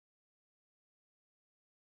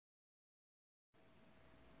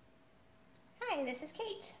Hi, this is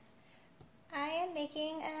Kate. I am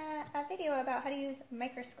making a video about how to use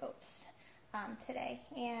microscopes today,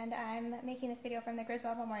 and I'm making this video from the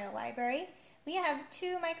Griswold Memorial Library. We have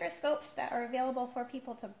 2 microscopes that are available for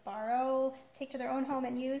people to borrow, take to their own home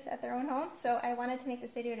and use at their own home, so I wanted to make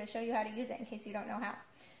this video to show you how to use it in case you don't know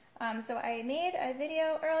how. So I made a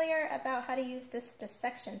video earlier about how to use this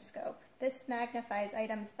dissection scope. This magnifies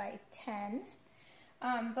items by 10,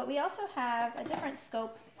 but we also have a different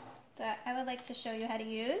scope that I would like to show you how to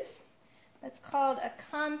use. It's called a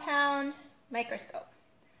compound microscope.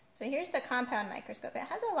 So here's the compound microscope. It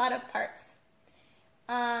has a lot of parts.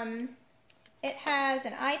 It has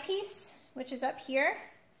an eyepiece, which is up here.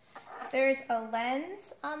 There's a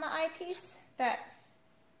lens on the eyepiece that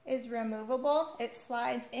is removable. It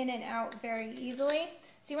slides in and out very easily.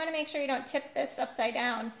 So you want to make sure you don't tip this upside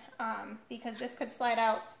down because this could slide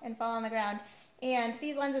out and fall on the ground. And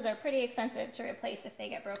these lenses are pretty expensive to replace if they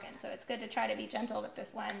get broken, so it's good to try to be gentle with this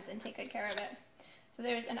lens and take good care of it. So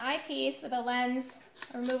there's an eyepiece with a lens,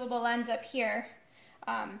 a removable lens up here.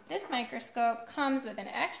 This microscope comes with an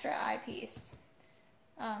extra eyepiece,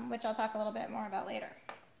 which I'll talk a little bit more about later.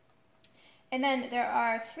 And then there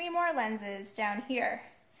are 3 more lenses down here.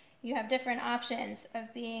 You have different options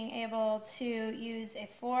of being able to use a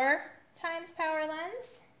 4 times power lens,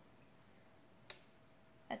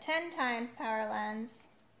 a 10 times power lens,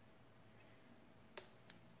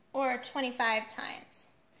 or 25 times.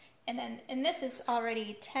 And this is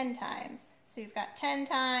already 10 times. So you've got 10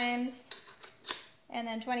 times and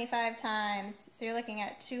then 25 times. So you're looking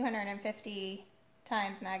at 250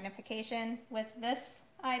 times magnification with this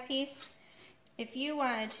eyepiece. If you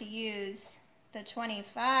wanted to use the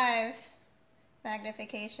 25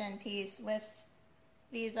 magnification piece with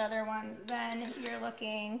these other ones, then you're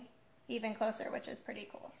looking even closer, which is pretty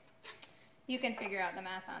cool. You can figure out the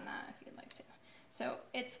math on that if you'd like to. So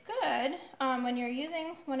it's good when you're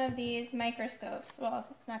using one of these microscopes, well,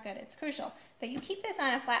 it's not good, it's crucial, that you keep this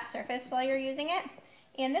on a flat surface while you're using it.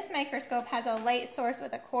 And this microscope has a light source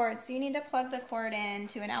with a cord, so you need to plug the cord in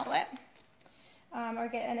to an outlet or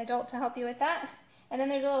get an adult to help you with that. And then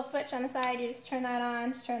there's a little switch on the side, you just turn that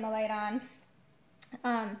on to turn the light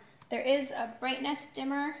on. There is a brightness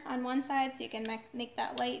dimmer on one side, so you can make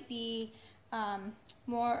that light be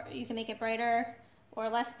more, you can make it brighter or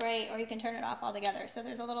less bright, or you can turn it off altogether. So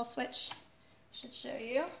there's a little switch, I should show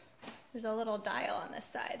you. There's a little dial on this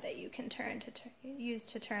side that you can use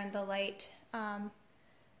to turn the light,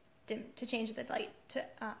 to change the light, to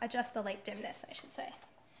adjust the light dimness, I should say.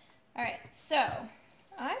 All right, so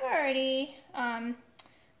I've already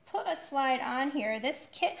put a slide on here. This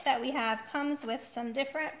kit that we have comes with some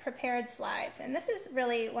different prepared slides, and this is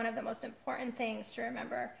really one of the most important things to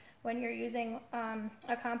remember when you're using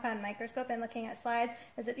a compound microscope and looking at slides,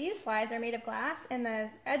 is that these slides are made of glass and the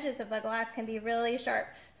edges of the glass can be really sharp.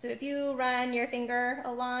 So if you run your finger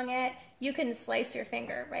along it, you can slice your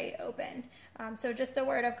finger right open. So just a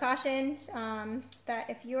word of caution that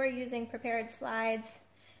if you are using prepared slides,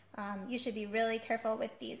 you should be really careful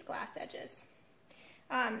with these glass edges.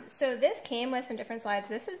 So this came with some different slides.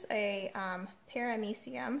 This is a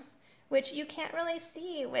paramecium, which you can't really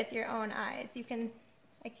see with your own eyes. You can,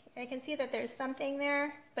 I can see that there's something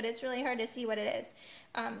there, but it's really hard to see what it is.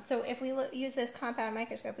 So if we use this compound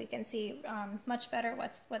microscope, we can see much better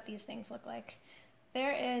what these things look like.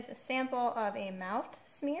 There is a sample of a mouth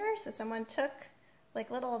smear. So someone took like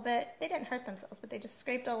a little bit, they didn't hurt themselves, but they just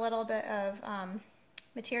scraped a little bit of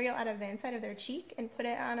material out of the inside of their cheek and put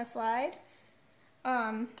it on a slide.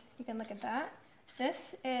 You can look at that. This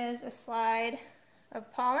is a slide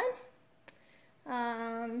of pollen,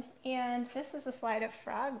 and this is a slide of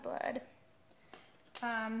frog blood.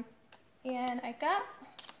 And I got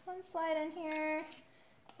one slide in here,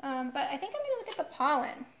 but I think I'm going to look at the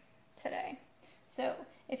pollen today. So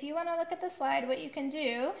if you want to look at the slide, what you can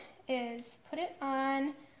do is put it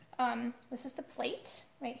on, this is the plate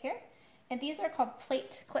right here, and these are called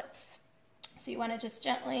plate clips. So you want to just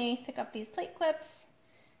gently pick up these plate clips,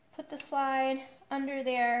 put the slide under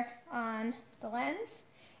there on the lens,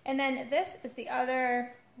 and then this is the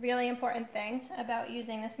other really important thing about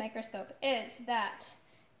using this microscope, is that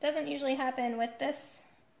it doesn't usually happen with this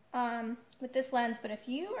lens, but if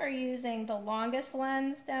you are using the longest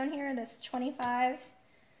lens down here, this 25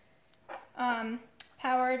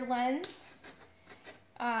 powered lens,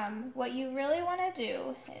 what you really want to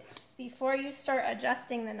do before you start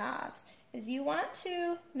adjusting the knobs is you want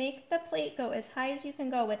to make the plate go as high as you can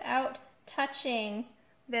go without touching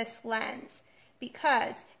this lens.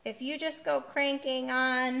 Because if you just go cranking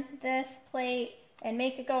on this plate and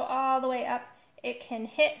make it go all the way up, it can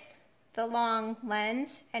hit the long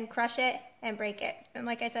lens and crush it and break it. And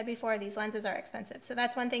like I said before, these lenses are expensive. So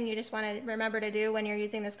that's one thing you just want to remember to do when you're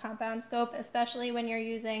using this compound scope, especially when you're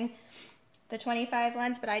using the 25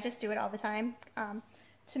 lens, but I just do it all the time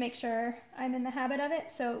to make sure I'm in the habit of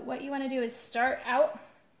it. So what you want to do is start out,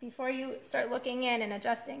 before you start looking in and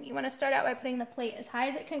adjusting, you want to start out by putting the plate as high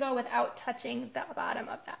as it can go without touching the bottom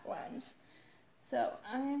of that lens. So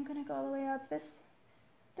I'm going to go all the way up. This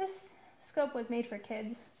scope was made for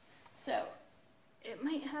kids, so it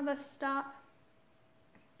might have a stop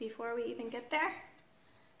before we even get there,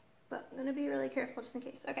 but I'm going to be really careful just in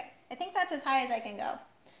case. Okay, I think that's as high as I can go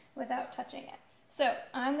without touching it. So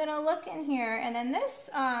I'm going to look in here, and then this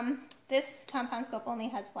compound scope only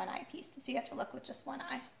has one eyepiece, so you have to look with just one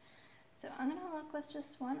eye. So I'm going to look with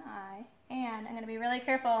just one eye, and I'm going to be really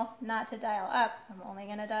careful not to dial up. I'm only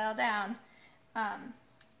going to dial down. My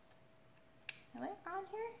light on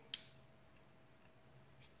here?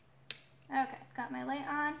 Okay, got my light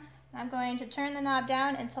on. I'm going to turn the knob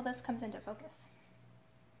down until this comes into focus.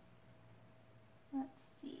 Let's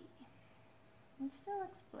see. It still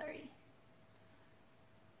looks blurry.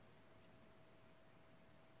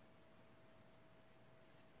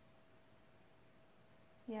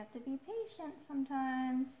 You have to be patient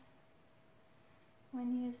sometimes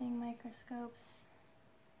when using microscopes.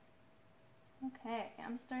 Okay,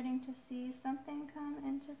 I'm starting to see something come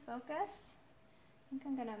into focus. I think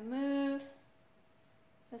I'm going to move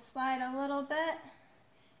the slide a little bit.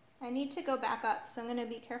 I need to go back up, so I'm going to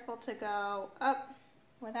be careful to go up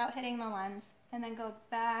without hitting the lens, and then go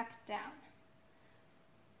back down.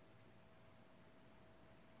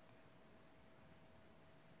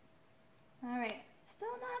 Alright, still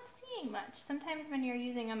not seeing much. Sometimes when you're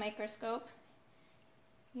using a microscope,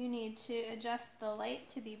 you need to adjust the light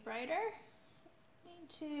to be brighter. Need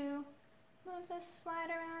to move this slide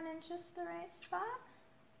around in just the right spot.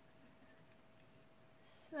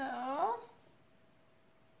 So,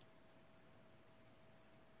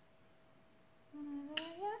 not there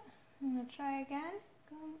yet. I'm going to try again,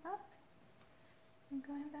 going up and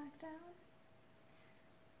going back down.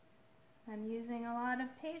 I'm using a lot of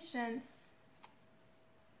patience.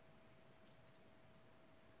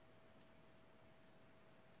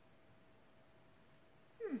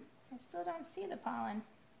 I still don't see the pollen.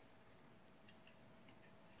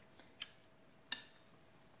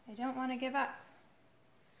 I don't want to give up.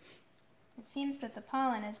 It seems that the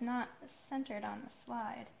pollen is not centered on the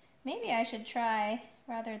slide. Maybe I should try,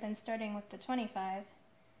 rather than starting with the 25,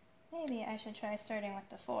 maybe I should try starting with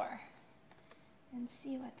the 4 and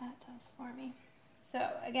see what that does for me. So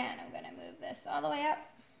again, I'm going to move this all the way up.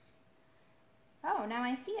 Oh, now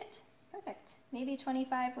I see it. Perfect. Maybe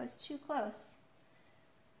 25 was too close.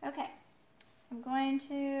 Okay, I'm going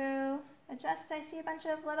to adjust. I see a bunch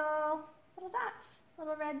of little dots,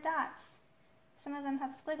 little red dots. Some of them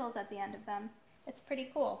have squiggles at the end of them. It's pretty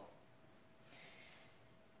cool.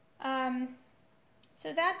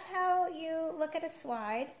 So that's how you look at a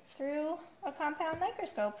slide through a compound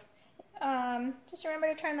microscope. Just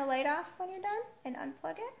remember to turn the light off when you're done and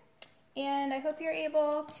unplug it. And I hope you're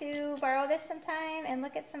able to borrow this sometime and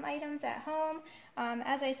look at some items at home.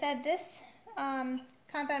 As I said, this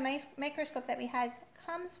compound microscope that we had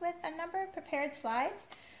comes with a number of prepared slides,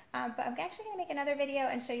 but I'm actually going to make another video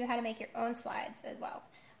and show you how to make your own slides as well.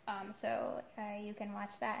 So you can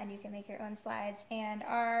watch that and you can make your own slides. And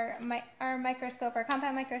our microscope, our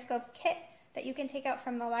compound microscope kit that you can take out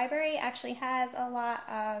from the library actually has a lot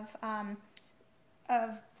of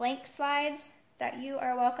blank slides that you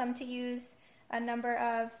are welcome to use a number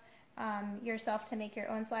of yourself to make your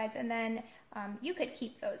own slides. And then you could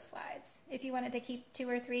keep those slides. If you wanted to keep 2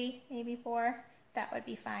 or 3, maybe 4, that would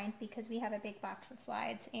be fine because we have a big box of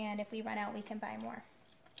slides, and if we run out, we can buy more.